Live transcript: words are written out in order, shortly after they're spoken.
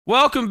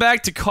Welcome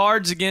back to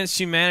Cards Against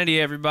Humanity,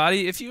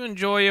 everybody. If you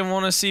enjoy and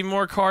want to see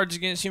more Cards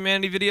Against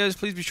Humanity videos,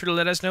 please be sure to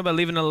let us know by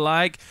leaving a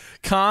like,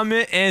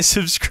 comment, and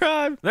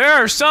subscribe. There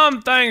are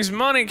some things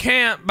money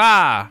can't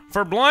buy.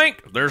 For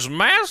blank, there's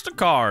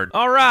MasterCard.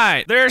 All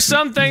right. There are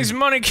some things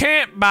money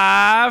can't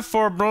buy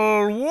for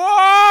Whoa!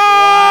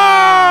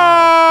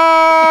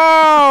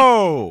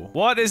 Wow.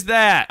 What is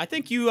that? I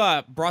think you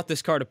brought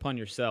this card upon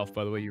yourself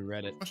by the way you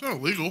read it. That's not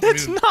illegal.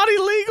 It's not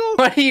illegal.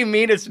 What do you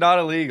mean it's not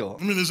illegal?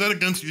 I mean, is that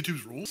against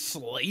YouTube's rules?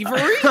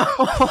 Slavery?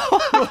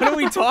 What are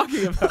we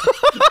talking about?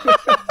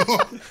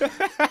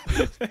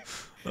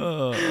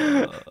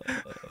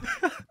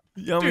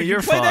 Yummy, Dude, you're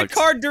you played that fucked.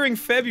 card during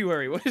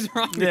February. What is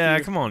wrong with you? Yeah,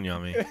 come on,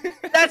 Yummy.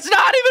 That's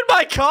not even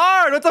my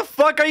card! What the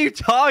fuck are you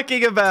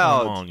talking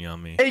about? Come on,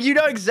 Yummy. Hey, you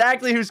know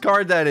exactly whose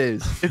card that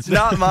is. It's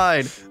not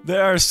mine.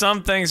 There are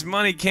some things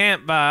money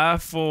can't buy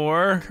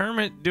for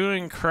Kermit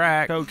doing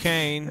crack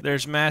cocaine.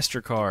 There's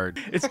MasterCard.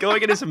 It's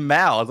going in his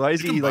mouth. Why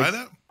is You he can buy like...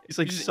 that? He's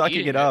like He's sucking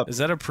eating it up. Is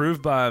that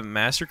approved by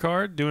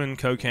MasterCard, doing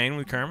cocaine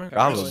with Kermit?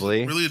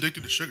 Probably. Really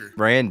addicted to sugar.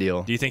 Brand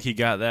deal. Do you think he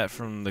got that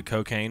from the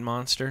cocaine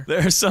monster?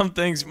 There are some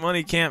things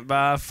money can't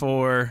buy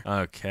for...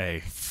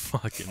 Okay,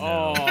 fucking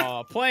no.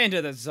 Oh, playing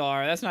to the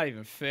czar. That's not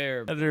even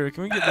fair. Editor,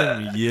 can we get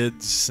them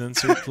yids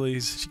censored,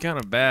 please? She's kind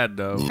of bad,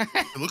 though.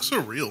 It looks so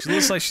real. She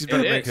looks like she's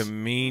about to It make is. a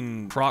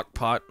mean crock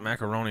pot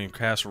macaroni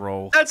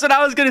casserole. That's what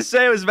I was gonna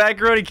say. It was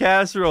macaroni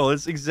casserole.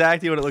 It's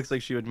exactly what it looks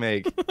like she would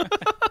make.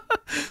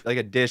 Like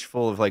a dish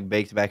full of like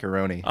baked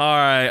macaroni. All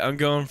right, I'm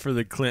going for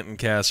the Clinton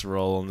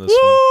casserole on this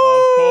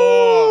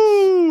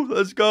Woo!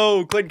 Let's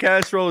go. Clinton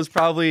casserole is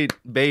probably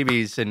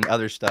babies and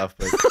other stuff,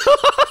 but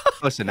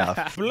close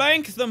enough.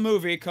 Blank the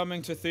movie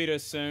coming to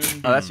theaters soon.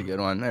 Oh, that's a good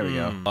one. There we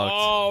go. one.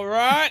 All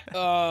right.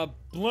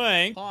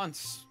 Blank.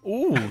 Hans.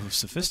 Ooh,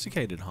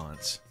 sophisticated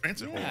haunts.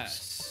 Fancy holes.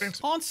 Yes.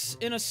 Fancy. Hans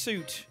in a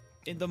suit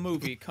in the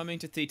movie coming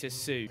to theaters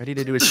soon. Ready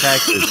to do his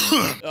taxes.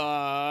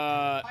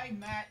 Hi,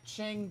 Matt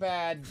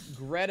Changbad,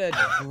 Greta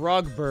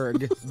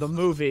Drugberg, the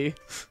movie,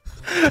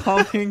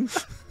 coming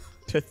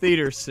to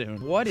theaters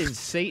soon. What in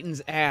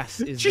Satan's ass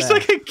is She's that?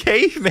 like a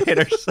caveman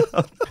or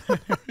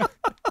something.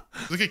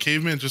 Look at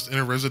caveman just in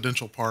a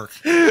residential park.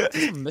 Is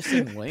this a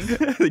missing link?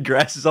 The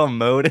grass is all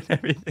mowed and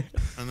everything.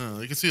 I know.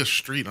 You can see a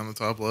street on the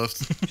top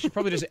left. She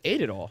probably just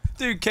ate it all.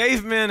 Dude,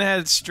 cavemen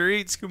had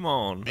streets. Come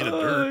on. Made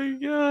of dirt. my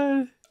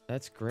god.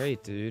 That's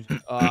great, dude.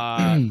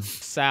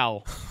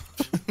 Sal.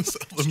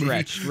 The movie.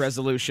 Stretch.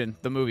 Resolution.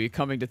 The movie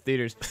coming to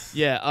theaters.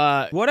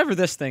 Yeah, whatever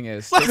this thing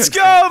is. Let's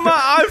go!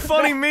 My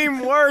iFunny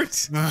meme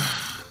worked.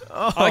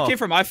 Oh, I came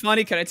from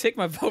iFunny. Can I take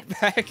my vote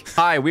back?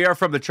 Hi, we are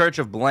from the Church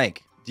of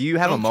Blank. Do you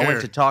have a Don't moment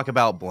care. to talk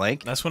about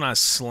blank? That's when I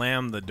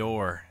slammed the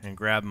door and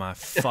grabbed my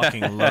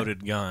fucking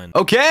loaded gun.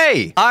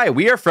 Okay. Hi,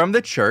 we are from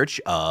the Church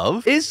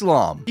of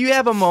Islam. Do you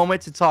have a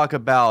moment to talk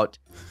about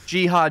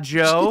Jihad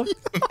Joe?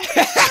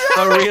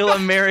 A real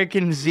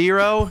American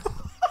Zero?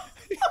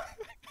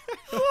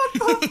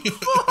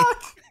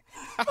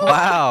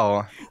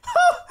 Wow.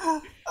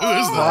 Who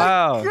is that?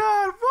 Wow.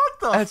 God, what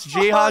the? That's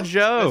Jihad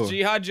Joe. That's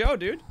Jihad Joe,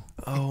 dude.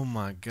 Oh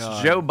my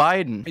god. Joe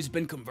Biden. He's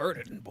been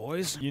converted,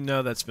 boys. You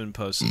know that's been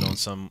posted on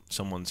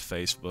someone's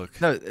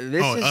Facebook. No,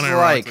 this Oh, is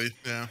unironically.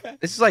 Yeah.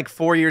 this is like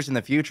 4 years in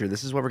the future.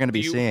 This is what we're going to be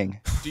You- seeing.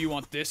 Do you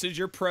want this as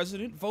your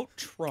president? Vote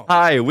Trump.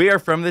 Hi, we are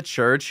from the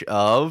Church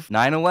of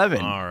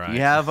 9/11. All right.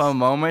 You have a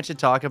moment to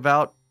talk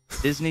about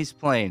Disney's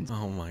planes.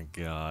 Oh my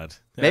god.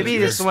 Maybe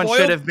That is this one Spoiled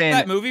should have been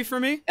that movie for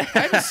me. I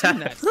haven't seen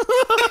that.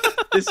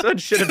 this one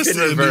should have been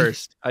Disney.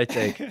 reversed, I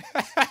think.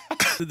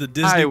 Did the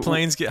Disney Hi,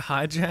 planes get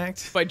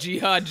hijacked? By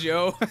Jihad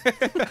Joe.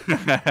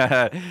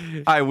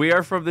 Hi, we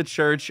are from the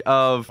Church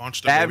of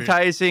Launched a baby.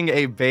 baptizing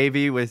a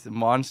baby with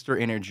Monster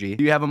Energy.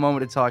 Do you have a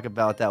moment to talk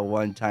about that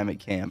one time at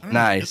camp? I don't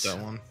Nice. Get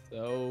that one.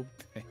 So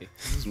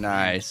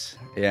Nice.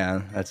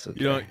 Yeah, that's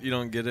okay. You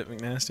don't get it,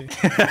 McNasty?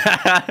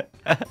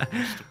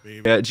 Just a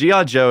baby. Yeah,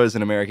 G.I. Joe is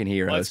an American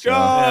hero. Let's so go.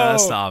 Yeah,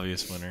 that's the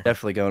obvious winner.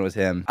 Definitely going with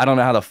him. I don't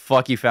know how the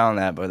fuck you found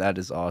that, but that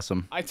is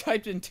awesome. I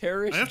typed in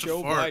terrorist I have to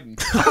Joe fart.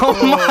 Biden.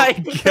 Oh my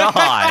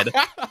god.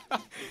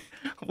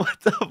 What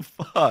the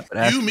fuck? It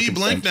has You, to me, be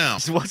blank now.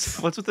 What's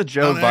with the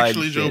Joe Not Biden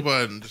actually Joe shit?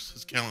 Biden, just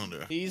his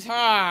calendar. He's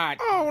hot.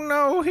 Oh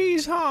no,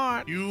 he's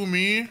hot. You,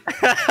 me,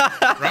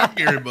 Rob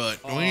Gary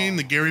Butt. Dwayne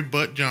the Gary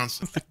Butt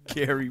Johnson.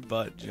 Gary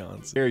Butt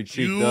Johnson. Very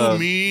cheap You, up.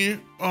 me.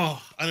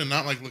 Oh, I did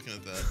not like looking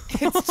at that.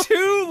 It's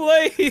too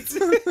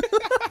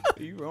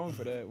late. You wrong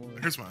for that one.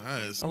 It hurts my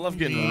eyes. I love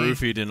getting Me.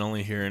 roofied and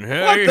only hearing, What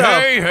hey, the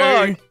hey,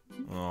 hey. fuck?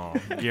 Oh,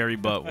 Gary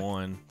Butt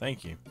won.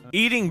 Thank you.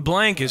 Eating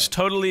blank is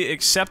totally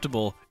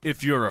acceptable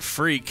if you're a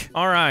freak.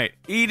 All right,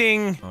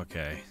 eating.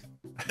 Okay.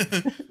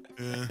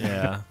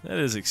 Yeah, it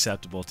is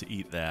acceptable to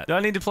eat that. Do I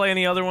need to play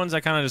any other ones? I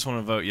kind of just want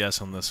to vote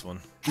yes on this one.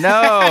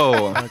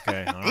 No.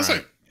 Okay, all Listen,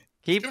 right.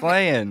 Keep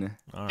playing.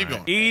 All keep right.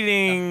 going.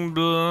 Eating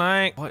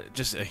blank. What?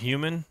 Just a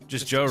human?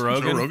 Just Joe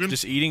Rogan? Rogan?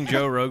 Just eating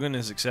Joe Rogan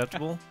is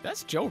acceptable?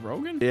 That's Joe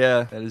Rogan.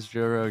 Yeah, that is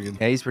Joe Rogan.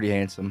 Yeah, he's pretty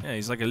handsome. Yeah,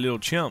 he's like a little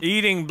chimp.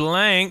 Eating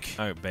blank.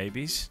 Oh,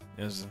 babies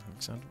is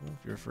acceptable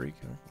if you're a freak.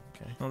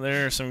 Okay. Well,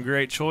 there are some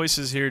great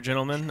choices here,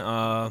 gentlemen.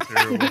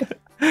 terrible.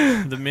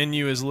 The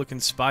menu is looking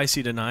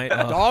spicy tonight.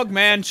 Dog,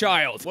 man,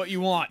 child. What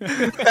you want?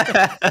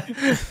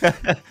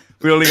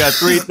 We only got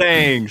 3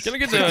 things. Can I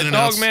get the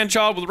dog man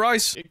child with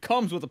rice? It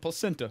comes with a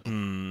placenta.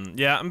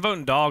 Yeah, I'm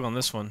voting dog on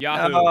this one.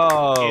 Yahoo.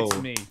 Oh. It's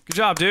me. Good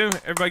job, dude.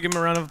 Everybody give him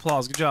a round of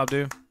applause. Good job,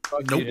 dude.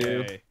 Nope.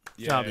 Yay.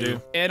 Good job, Yay.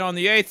 dude. And on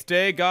the 8th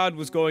day, God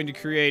was going to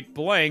create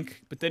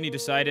blank, but then he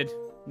decided,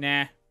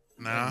 nah.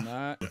 Nah. I'm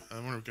not. I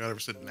wonder if God ever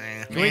said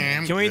nah.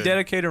 Can we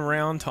dedicate a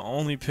round to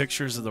only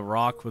pictures of The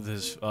Rock with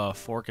his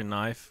fork and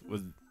knife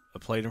with a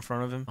plate in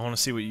front of him? I want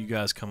to see what you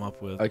guys come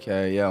up with.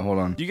 Okay, yeah, hold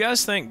on. Do you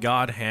guys think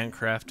God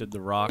handcrafted The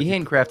Rock? He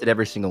handcrafted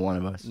every single one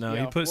of us. No,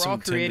 Yeah, he put we're all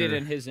some created tender,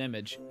 in his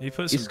image. he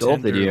put He some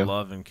sculpted tender you.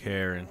 love and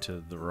care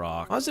into The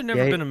Rock. Why has there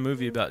never Yeah, been a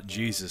movie about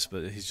Jesus,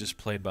 but he's just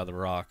played by The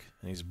Rock,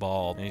 and he's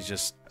bald, and he's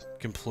just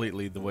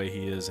completely the way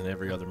he is in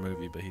every other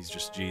movie, but he's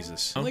just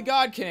Jesus. Only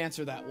God can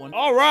answer that one.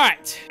 All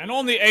right. And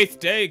on the 8th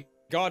day,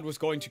 God was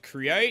going to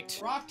create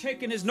Rock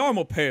taking his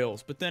normal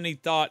pills, but then he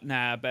thought,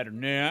 nah, better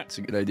not. That's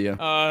a good idea.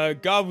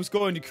 God was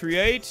going to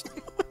create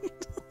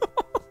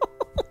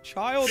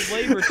Child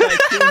Labor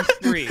Tycoon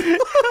 3.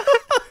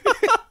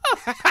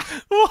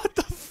 What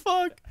the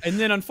fuck? And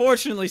then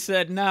unfortunately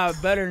said, nah,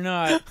 better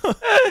not.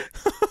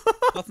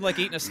 Nothing like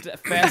eating a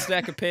fast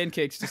stack of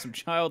pancakes to some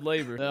child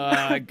labor.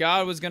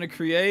 God was gonna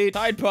create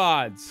Tide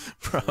Pods.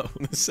 Bro,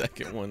 the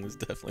second one is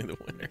definitely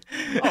the winner.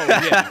 Oh,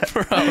 yeah.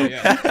 Bro, Oh,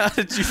 yeah. how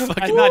did you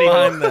fucking not even-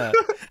 find that?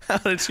 How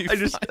did you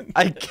find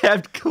I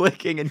kept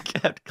clicking and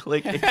kept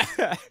clicking.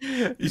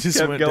 You just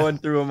kept went going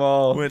through them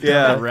all. went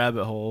yeah. down a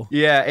rabbit hole.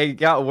 Yeah, it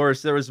got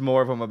worse. There was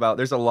more of them about.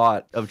 There's a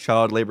lot of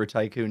Child Labor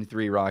Tycoon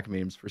 3 Rock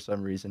memes for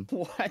some reason.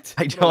 What?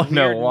 I What a don't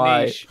know weird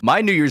why. niche.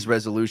 My New Year's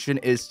resolution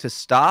is to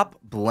stop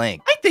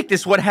blank. I think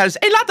this one has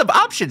a lot of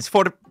options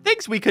for the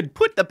things we could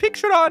put the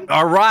picture on.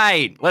 All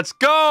right, let's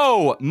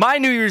go. My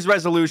New Year's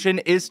resolution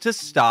is to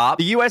stop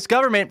the U.S.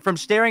 government from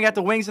staring at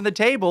the wings on the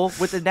table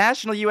with the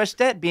national U.S.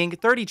 debt being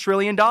 $30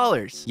 trillion.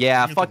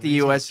 Yeah, at fuck the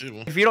the wings on U.S. the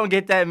table. If you don't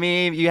get that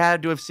meme, you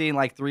had to have seen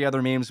like 3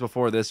 other memes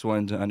before this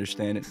one to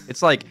understand it.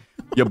 It's like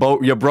your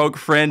broke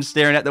friend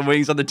staring at the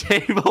wings on the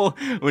table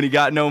when he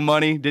got no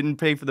money, didn't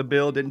pay for the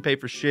bill, didn't pay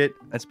for shit.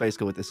 That's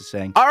basically what this is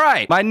saying. All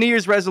right, my New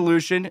Year's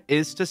resolution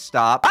is to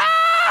stop.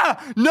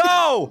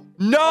 No!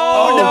 No!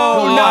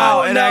 Oh,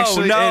 no! It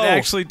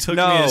actually took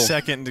me no. a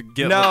second to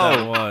get No. what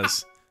that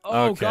was.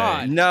 Oh, Okay.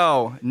 God.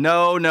 No!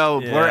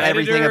 Yeah. Blur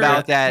everything Editor,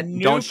 about that.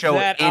 Don't nuke show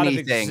that out of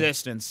anything.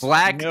 existence.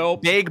 Black,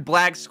 Nope. big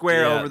black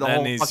square Yeah, over the that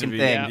whole needs to fucking be,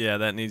 thing. Yeah,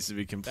 that needs to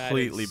be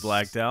completely is-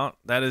 blacked out.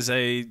 That is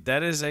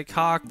a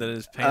cock that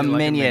is painted A like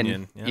minion. a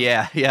minion.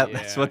 Yeah,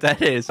 that's Yeah. what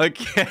that is.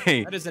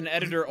 Okay. That is an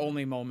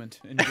editor-only moment.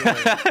 Enjoy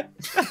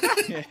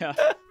it. Yeah.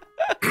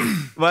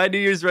 My New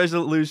Year's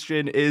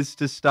resolution is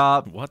to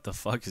stop What the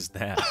fuck is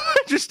that?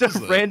 just a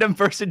random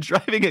person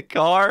driving a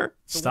car.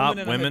 It's a Stop woman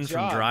and a women from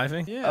job.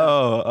 driving? Yeah.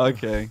 Oh,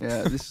 okay.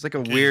 Yeah, this is like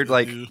a weird,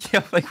 like, dude.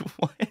 yeah, like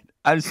what?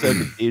 I'm so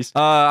confused.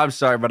 I'm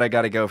sorry, but I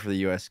gotta go for the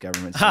U.S.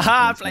 government.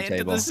 Haha, It's my playing to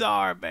table. the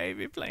czar,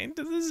 baby. Playing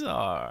to the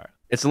czar.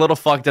 It's a little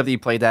fucked up that you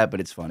played that, but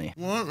it's funny.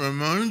 What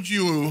reminds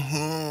you of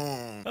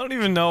home? I don't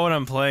even know what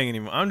I'm playing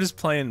anymore. I'm just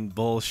playing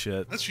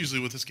bullshit. That's usually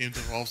what this game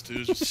devolves to,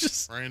 is just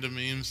Just- random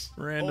memes.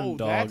 Random Oh,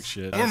 dog that's-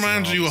 shit. What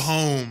reminds you of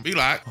home? Be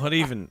like,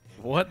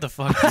 What the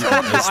fuck even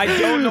is I that?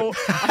 don't know.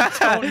 I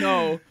don't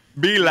know.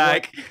 Be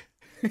like.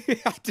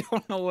 I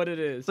don't know what it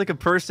is. It's like a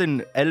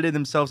person edited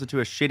themselves into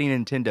a shitty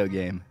Nintendo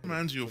game.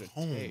 reminds you of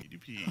home.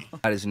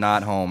 EDP. That is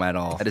not home at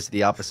all. That is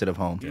the opposite of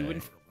home. You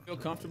wouldn't feel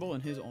comfortable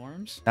in his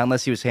arms? Not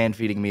unless he was hand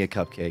feeding me a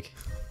cupcake.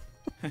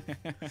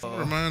 What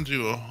reminds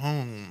you of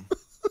home?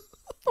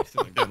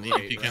 Got an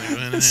EDP kind of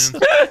going in.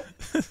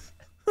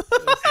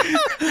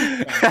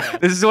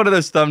 This is one of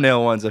those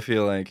thumbnail ones, I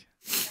feel like.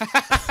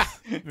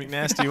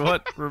 McNasty,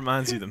 what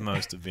reminds you the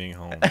most of being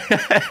home?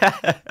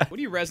 What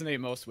do you resonate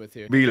most with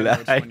here? Be I don't know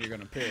which like- one you're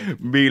gonna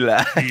pick. Be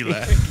like. Be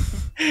like.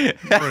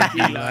 Bro,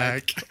 be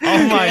like.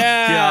 Oh my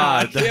yeah,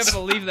 god. I can't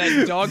believe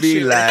that dog Be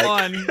shit like-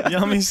 won.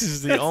 Yummies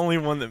is the only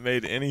one that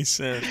made any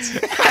sense.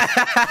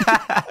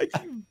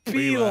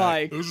 Be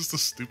like. It was just the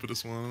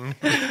stupidest one.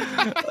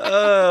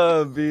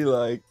 Be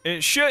like.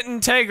 It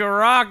shouldn't take a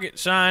rocket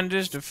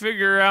scientist to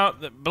figure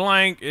out that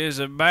blank is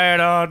a bad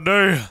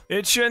idea.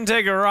 It shouldn't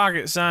take a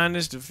rocket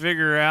scientist to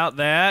figure out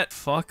that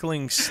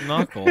fuckling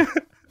snuckle.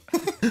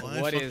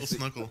 What is-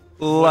 Snuckle?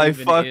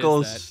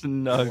 Life-fuckle that?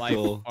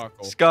 snuggle.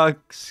 Life-fuckle. Skunk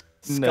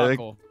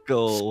Skunkle.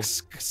 snuggle.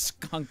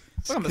 Skunk.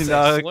 I'm gonna say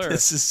Snuck. slur.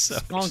 This is so.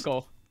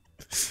 Skunkle.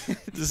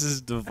 This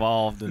is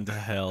devolved into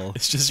hell.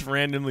 It's just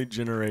randomly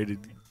generated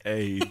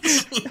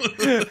AIDS.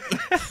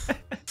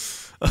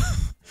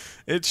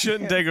 It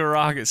shouldn't take a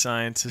rocket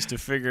scientist to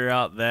figure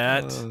out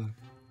that.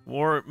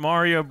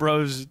 Mario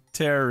Bros.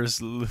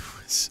 Terrorist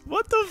Lewis.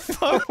 What the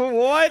fuck?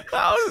 What?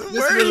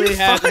 Where are you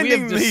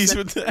finding these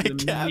with that the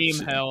caption?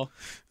 meme hell.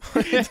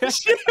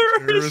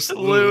 Terrorist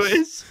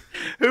Lewis.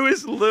 Who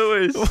is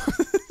Lewis?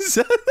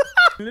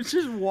 It's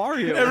just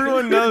Wario.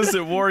 Everyone knows that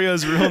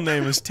Wario's real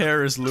name is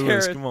Terrorist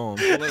Lewis. Terrorist Come on.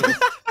 Lewis.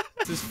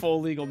 It's his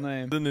full legal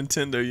name. The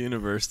Nintendo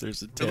universe,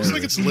 there's a It looks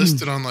like terrorist. it's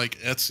listed on like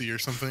Etsy or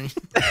something.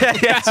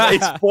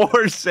 It's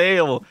for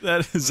sale.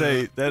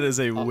 That is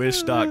a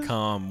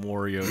wish.com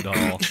Wario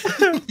doll.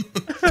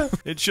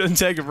 It shouldn't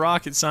take a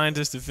rocket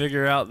scientist to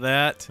figure out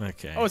that.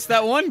 Okay. Oh, it's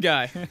that one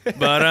guy.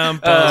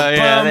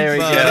 Yeah, there we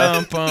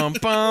go.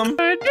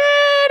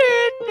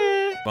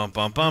 Bum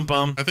bum bum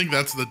bum. I think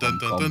that's the dun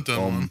dun dun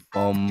dun one.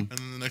 Bum. And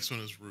then the next one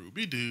is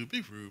Ruby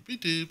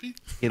Doobie.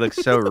 He looks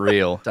so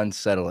real. It's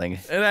unsettling.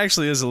 It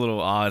actually is a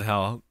little odd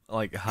how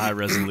like high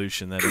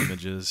resolution that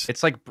image is.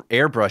 It's like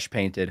airbrush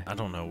painted. I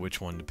don't know which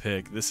one to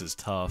pick. This is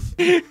tough.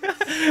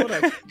 What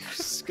a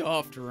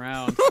scoffed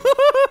round.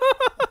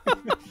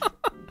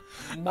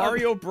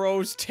 Mario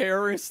Bros.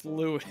 Terrorist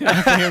Louis. I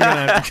think I'm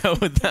gonna have to go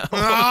with that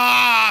one.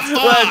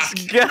 Ah,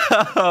 Let's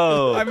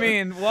go. I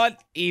mean, what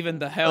even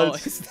the hell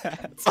is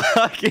that?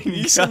 Fucking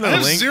You send the I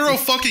have link. 0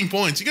 fucking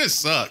points. You guys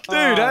suck.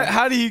 Dude,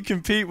 how do you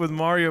compete with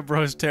Mario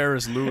Bros.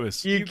 Terrorist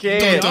Lewis? You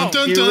can't. Dun,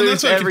 dun, You dun, lose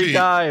that's how I every compete.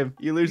 time.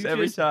 You lose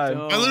every just time.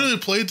 don't. I literally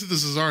played to the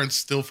Cesar and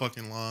still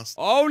fucking lost.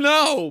 Oh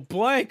no,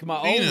 blank,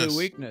 my Venus. only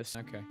weakness.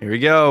 Okay. Here we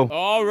go.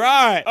 All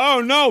right.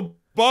 Oh no,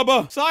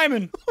 Bubba.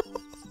 Simon.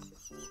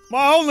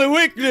 My only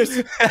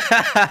weakness.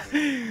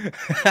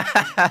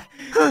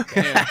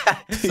 Damn.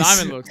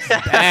 Simon looks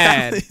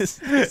bad. These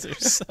are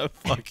so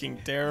fucking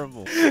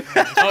terrible.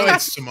 Oh,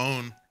 it's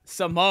Simone.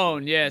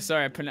 Simone. Yeah,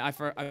 sorry.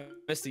 I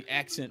missed the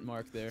accent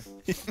mark there.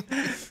 He's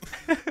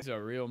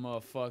a real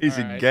motherfucker. He's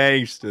All a right.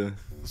 gangster.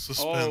 The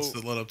suspense Oh.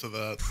 that led up to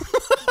that.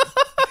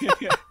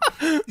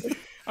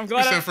 I'm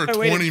glad Except for I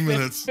waited 20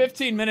 minutes.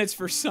 15 minutes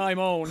for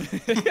Simone. I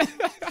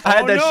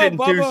had Oh, that no, shit in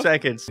 2 Bubba.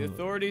 seconds. The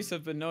authorities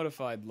have been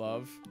notified,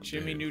 love.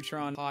 Jimmy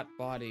Neutron, hot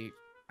body.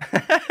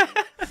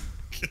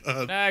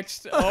 God.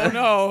 Next. Oh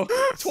no.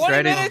 20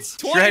 Shredded- minutes.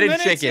 20 shredded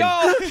minutes, chicken.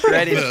 yo.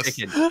 Shredded Yes.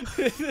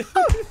 chicken.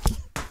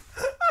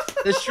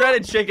 The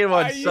shredded chicken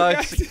one Are you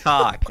sucks guys-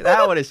 cock.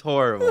 That one is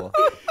horrible.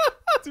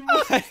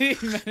 20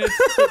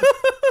 minutes.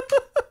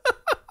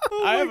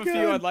 I have a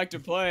few I'd like to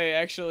play,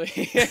 actually.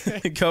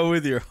 Go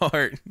with your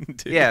heart,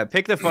 dude. Yeah,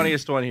 pick the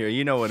funniest one here.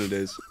 You know what it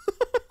is.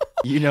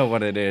 You know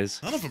what it is.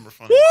 None of them are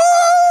funny.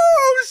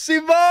 Woo!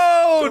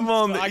 Simone! Come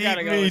on, the I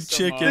gotta eat go me with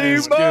chicken Simone.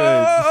 is good.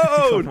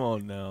 Simone! Come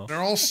on now.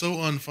 They're all so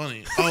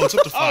unfunny. Oh, it's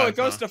up to 5. Oh, it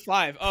goes huh? to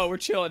 5. Oh, we're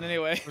chilling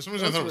anyway. For some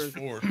reason, I thought it was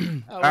 4.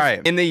 All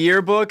right. In the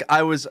yearbook,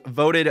 I was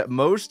voted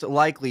most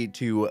likely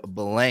to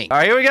blank. All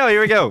right, here we go.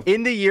 Here we go.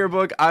 In the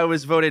yearbook, I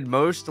was voted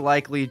most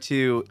likely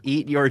to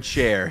eat your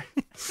chair.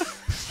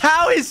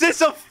 How is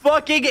this a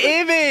fucking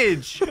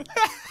image?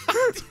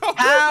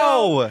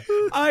 How?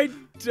 I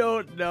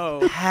don't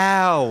know.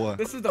 How?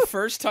 This is the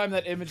first time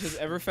that image has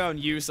ever found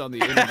use on the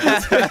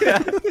internet.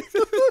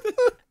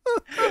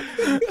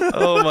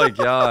 Oh my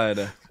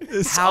god.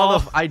 It's How all-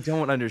 the I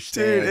don't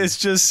understand. Dude, it's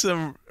just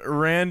some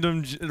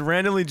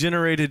randomly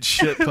generated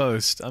shit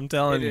post. I'm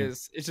telling It you.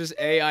 is. It's just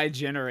AI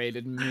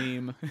generated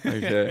meme.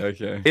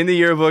 okay. In the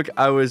yearbook,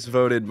 I was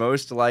voted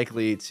most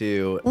likely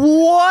to.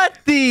 What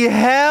the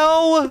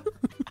hell?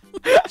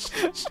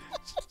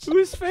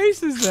 Whose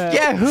face is that?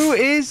 Yeah, who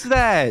is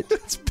that?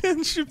 It's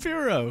Ben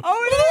Shapiro.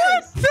 Oh,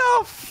 it is.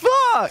 The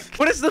fuck?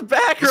 What is the It's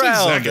like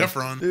background? Zac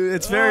Efron. Dude,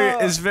 it's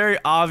very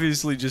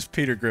obviously just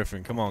Peter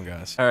Griffin. Come on,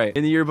 guys. All right.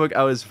 In the yearbook,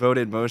 I was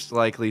voted most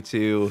likely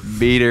to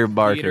Peter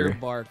Barker. Peter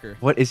Barker.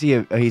 What is he?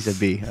 Oh, he's a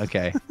B.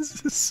 Okay.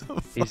 This is so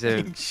He's a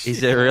fucking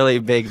he's a really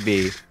big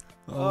B.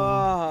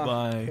 Oh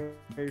my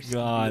Mercy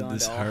god, beyond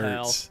this all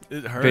hurts.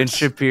 It hurts. Ben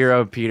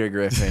Shapiro, Peter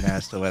Griffin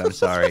has to win. I'm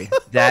sorry.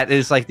 That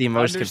is like the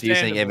most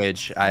confusing Understandable.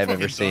 image I have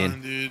ever Fucking seen.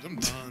 done, dude. I'm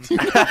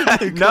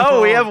done.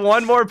 No, we on. have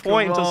one more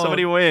point Come until on.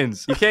 somebody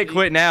wins. You can't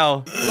quit now.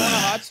 Go on a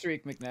hot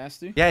streak,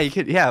 McNasty. Yeah, you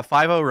could. Yeah,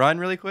 5-0 run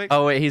really quick.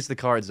 Oh wait, he's the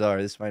card czar.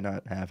 This might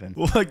not happen.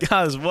 What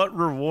guys? What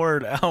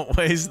reward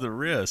outweighs the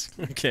risk?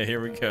 Okay,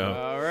 here we go.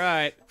 All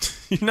right.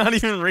 You're not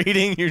even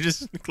reading. You're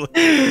just.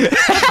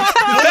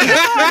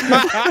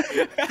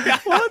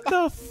 What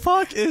the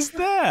fuck is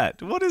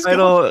that? What is I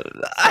going?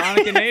 don't.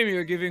 Sonic and Amy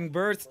are giving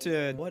birth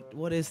to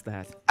what is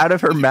that? Out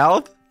of her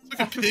mouth, It's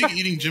like a pig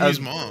eating Jimmy's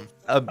mom.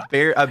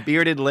 a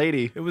bearded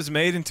lady. It was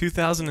made in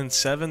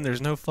 2007.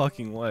 There's no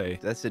fucking way.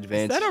 That's Is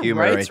advanced that a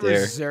humor right rights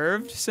there.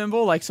 reserved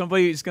symbol? Like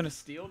somebody's gonna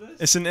steal this?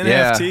 It's an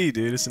Yeah. NFT,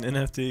 dude. It's an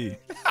NFT.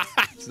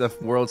 It's the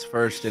world's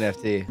first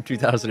NFT,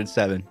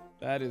 2007.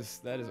 That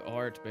is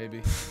art,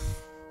 baby.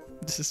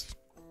 This is.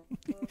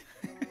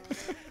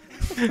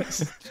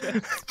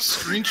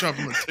 Screenshot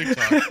from the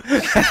TikTok.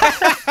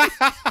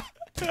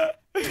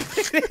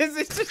 It is.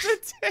 It's just a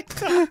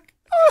TikTok.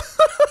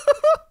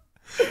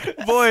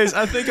 Boys,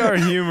 I think our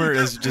humor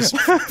is just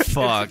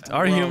fucked.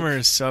 Our humor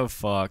is so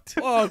fucked.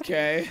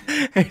 Okay.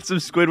 It's some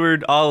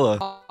Squidward Allah.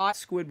 Hot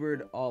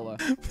Squidward Allah.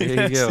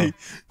 There you go.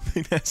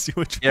 Nasty,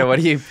 which Yeah, one? what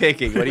are you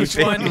picking? What are you Which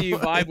one do picking? you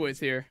vibe with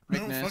here, I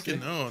don't McNasty? fucking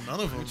know. None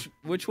of them.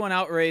 Which one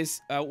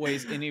outweighs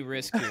any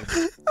risk here?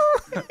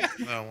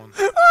 That one.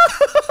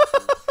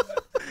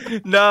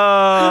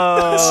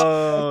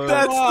 No.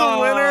 That's the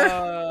winner.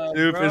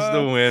 Snoop is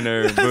the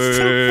winner. That's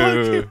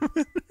the Boo.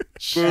 fucking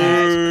winner.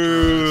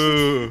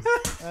 Boo.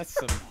 That's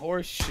some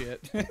horse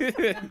shit.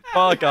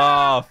 Fuck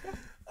off.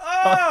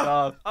 Fuck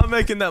off. I'm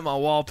making that my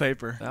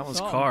wallpaper. That was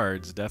Something.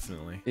 cards,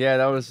 definitely. Yeah,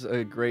 that was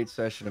a great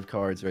session of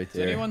cards right Is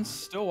there. anyone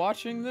still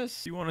watching this?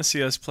 If you want to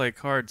see us play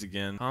cards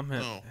again,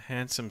 comment No.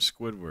 handsome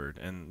Squidward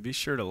and be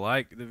sure to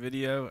like the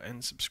video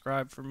and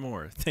subscribe for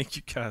more. Thank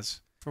you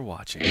guys for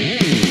watching.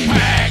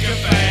 Pack a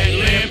fat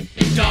lip,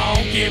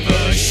 don't give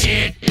a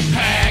shit.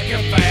 Pack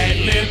a fat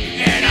lip,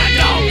 and I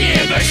don't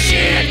give a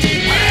shit.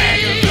 Pack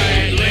a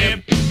fat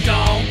lip,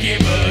 don't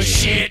give a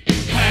shit.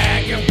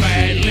 Pack a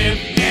fat lip,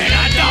 and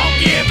I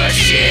don't give a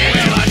shit.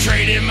 Well, I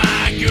traded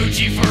my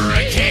Gucci for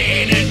a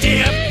K and a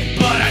dip,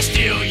 but I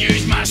still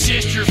use my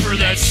sister for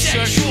that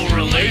sexual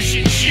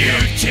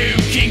relationship. You two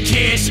can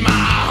kiss my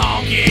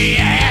honky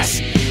ass.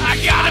 I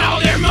got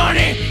all their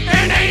money,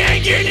 and they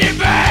ain't getting it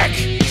back.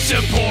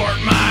 Support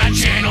my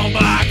channel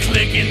by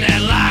clicking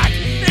that like.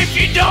 If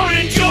you don't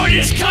enjoy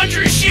this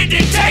country shit,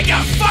 then take a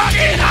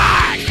fucking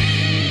hike.